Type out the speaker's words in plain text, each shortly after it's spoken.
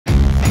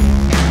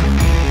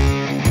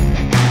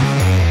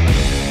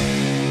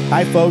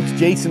Hi folks,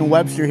 Jason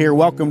Webster here.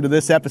 Welcome to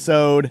this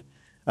episode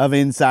of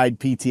Inside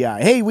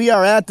PTI. Hey, we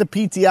are at the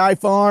PTI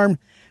farm,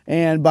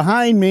 and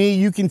behind me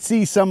you can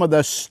see some of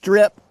the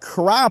strip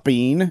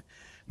cropping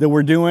that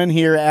we're doing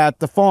here at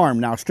the farm.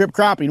 Now, strip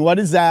cropping, what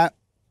is that?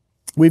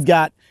 We've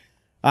got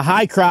a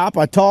high crop,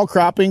 a tall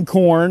crop in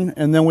corn,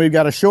 and then we've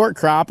got a short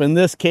crop, in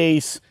this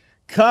case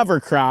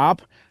cover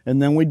crop,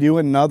 and then we do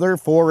another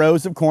 4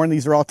 rows of corn.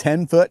 These are all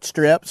 10-foot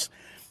strips.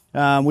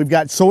 We've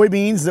got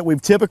soybeans that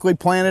we've typically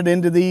planted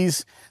into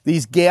these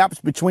gaps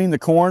between the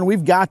corn.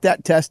 We've got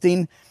that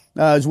testing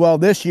as well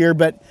this year,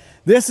 but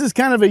this is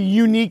kind of a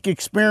unique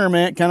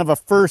experiment, kind of a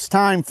first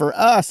time for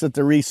us at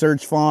the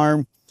research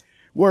farm,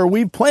 where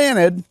we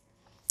planted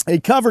a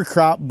cover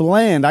crop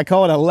blend. I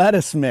call it a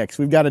lettuce mix.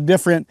 We've got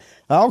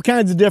all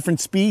kinds of different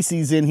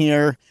species in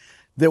here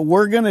that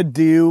we're gonna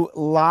do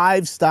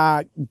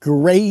livestock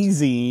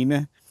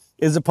grazing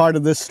is a part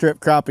of this strip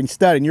cropping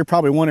study. And you're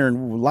probably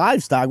wondering,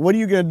 livestock, what are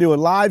you gonna do with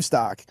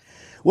livestock?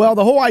 Well,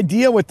 the whole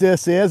idea with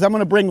this is I'm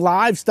gonna bring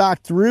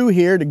livestock through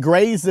here to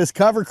graze this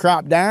cover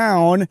crop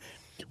down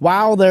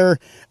while they're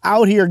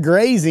out here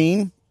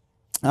grazing.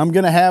 I'm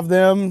gonna have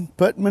them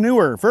put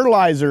manure,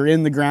 fertilizer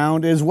in the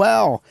ground as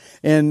well.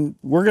 And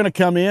we're gonna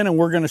come in and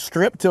we're gonna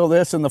strip till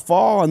this in the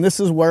fall. And this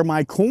is where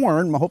my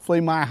corn,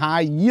 hopefully my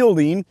high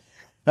yielding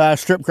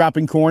strip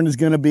cropping corn, is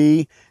going to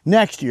be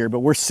next year. But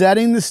we're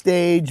setting the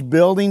stage,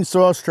 building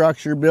soil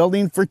structure,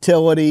 building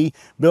fertility,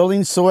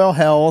 building soil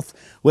health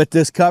with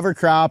this cover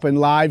crop and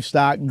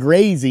livestock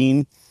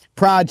grazing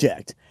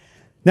project.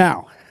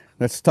 Now,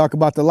 let's talk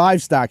about the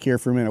livestock here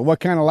for a minute. What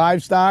kind of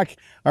livestock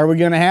are we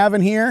going to have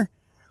in here?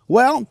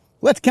 Well,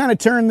 let's kind of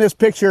turn this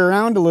picture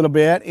around a little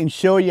bit and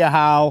show you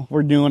how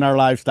we're doing our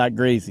livestock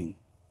grazing.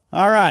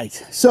 All right,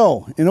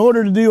 so in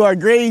order to do our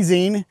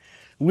grazing,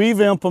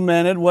 we've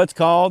implemented what's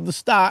called the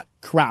stock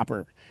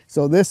cropper.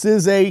 So this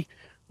is a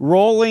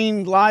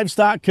rolling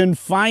livestock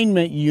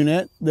confinement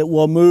unit that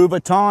will move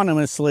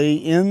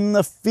autonomously in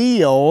the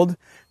field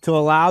to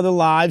allow the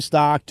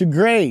livestock to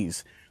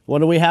graze. What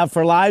do we have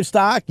for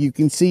livestock? You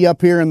can see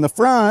up here in the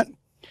front,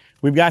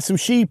 we've got some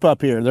sheep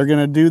up here. They're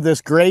gonna do this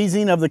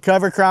grazing of the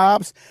cover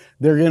crops.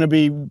 They're gonna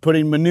be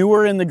putting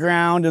manure in the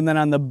ground, and then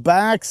on the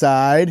back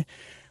side,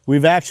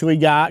 we've actually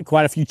got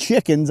quite a few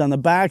chickens on the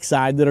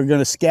backside that are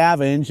going to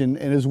scavenge and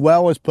as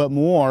well as put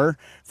more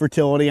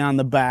fertility on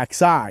the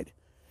backside.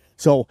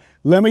 So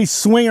let me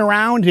swing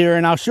around here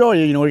and I'll show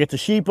you. We got the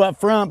sheep up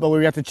front, but we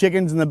got the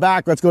chickens in the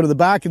back. Let's go to the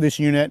back of this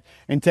unit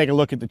and take a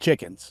look at the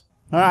chickens.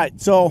 All right,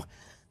 so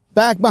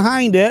back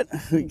behind it,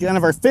 kind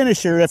of our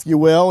finisher, if you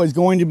will, is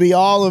going to be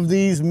all of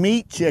these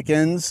meat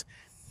chickens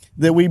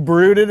that we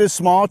brooded as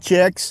small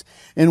chicks,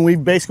 and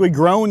we've basically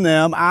grown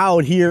them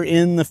out here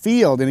in the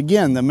field. And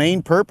again, the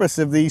main purpose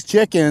of these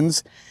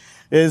chickens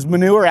is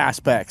manure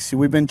aspects.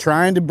 We've been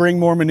trying to bring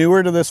more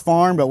manure to this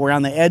farm, but we're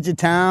on the edge of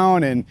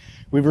town and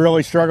we've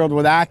really struggled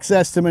with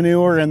access to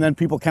manure, and then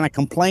people kind of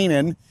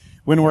complaining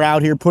when we're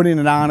out here putting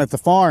it on at the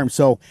farm.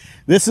 So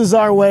this is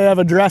our way of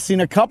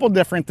addressing a couple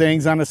different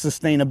things on a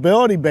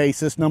sustainability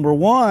basis. Number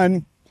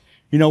one,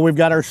 we've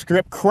got our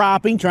strip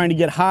cropping, trying to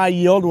get high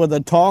yield with a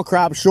tall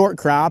crop, short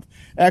crop,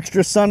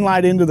 extra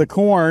sunlight into the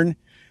corn.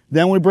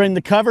 Then we bring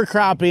the cover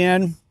crop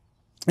in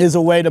as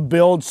a way to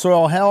build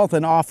soil health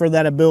and offer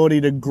that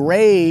ability to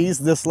graze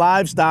this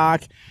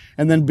livestock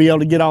and then be able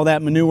to get all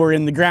that manure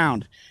in the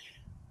ground.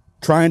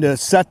 Trying to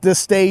set this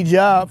stage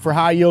up for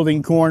high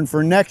yielding corn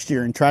for next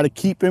year and try to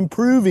keep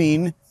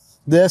improving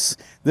this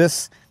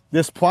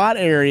plot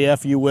area,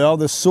 if you will,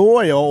 the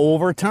soil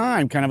over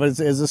time, kind of as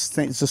a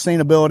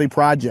sustainability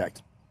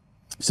project.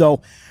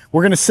 So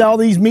we're gonna sell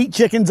these meat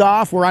chickens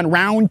off. We're on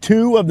round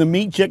 2 of the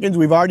meat chickens.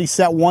 We've already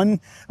set one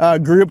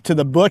group to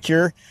the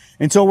butcher.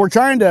 And so we're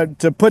trying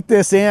to put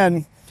this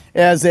in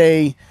as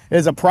a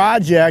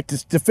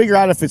project to figure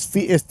out if it's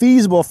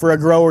feasible for a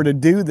grower to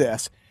do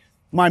this.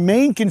 My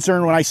main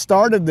concern when I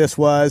started this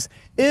was,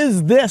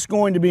 is this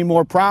going to be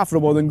more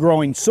profitable than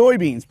growing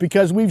soybeans?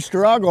 Because we've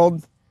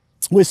struggled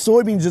with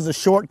soybeans as a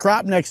short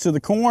crop next to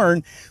the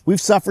corn.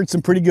 We've suffered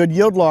some pretty good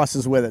yield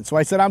losses with it. So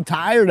I said, I'm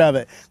tired of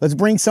it. Let's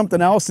bring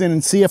something else in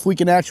and see if we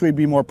can actually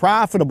be more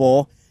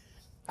profitable.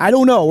 I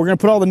don't know. We're going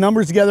to put all the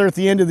numbers together at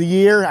the end of the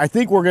year. I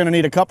think we're going to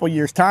need a couple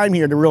years time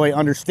here to really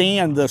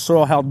understand the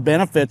soil health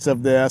benefits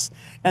of this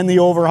and the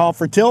overall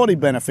fertility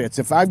benefits.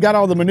 If I've got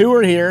all the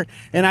manure here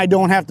and I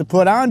don't have to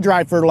put on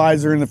dry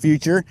fertilizer in the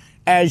future,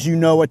 as you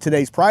know at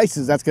today's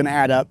prices, that's going to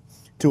add up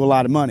to a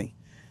lot of money.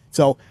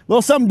 So a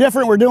little something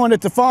different we're doing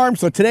at the farm.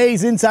 So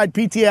today's Inside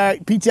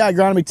PTI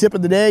Agronomy tip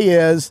of the day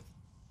is,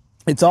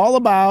 it's all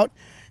about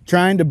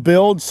trying to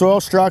build soil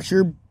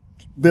structure,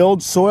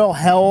 build soil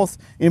health,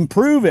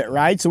 improve it,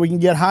 right? So we can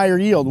get higher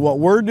yield. What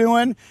we're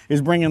doing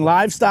is bringing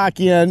livestock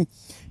in,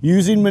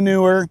 using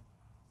manure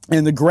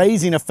and the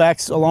grazing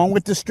effects along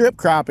with the strip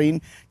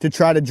cropping to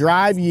try to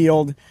drive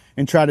yield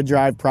and try to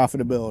drive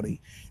profitability.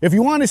 If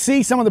you want to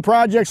see some of the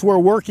projects we're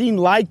working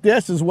like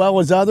this as well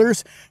as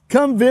others,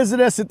 come visit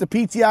us at the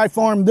PTI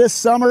farm this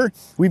summer.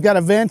 We've got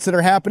events that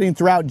are happening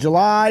throughout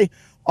July,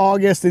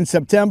 August, and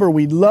September.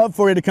 We'd love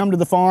for you to come to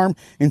the farm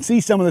and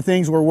see some of the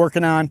things we're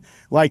working on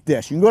like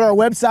this. You can go to our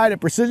website at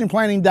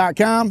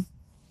precisionplanting.com,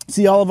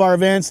 see all of our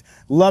events.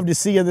 Love to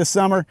see you this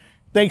summer.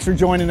 Thanks for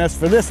joining us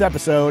for this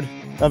episode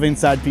of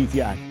Inside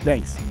PTI.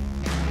 Thanks.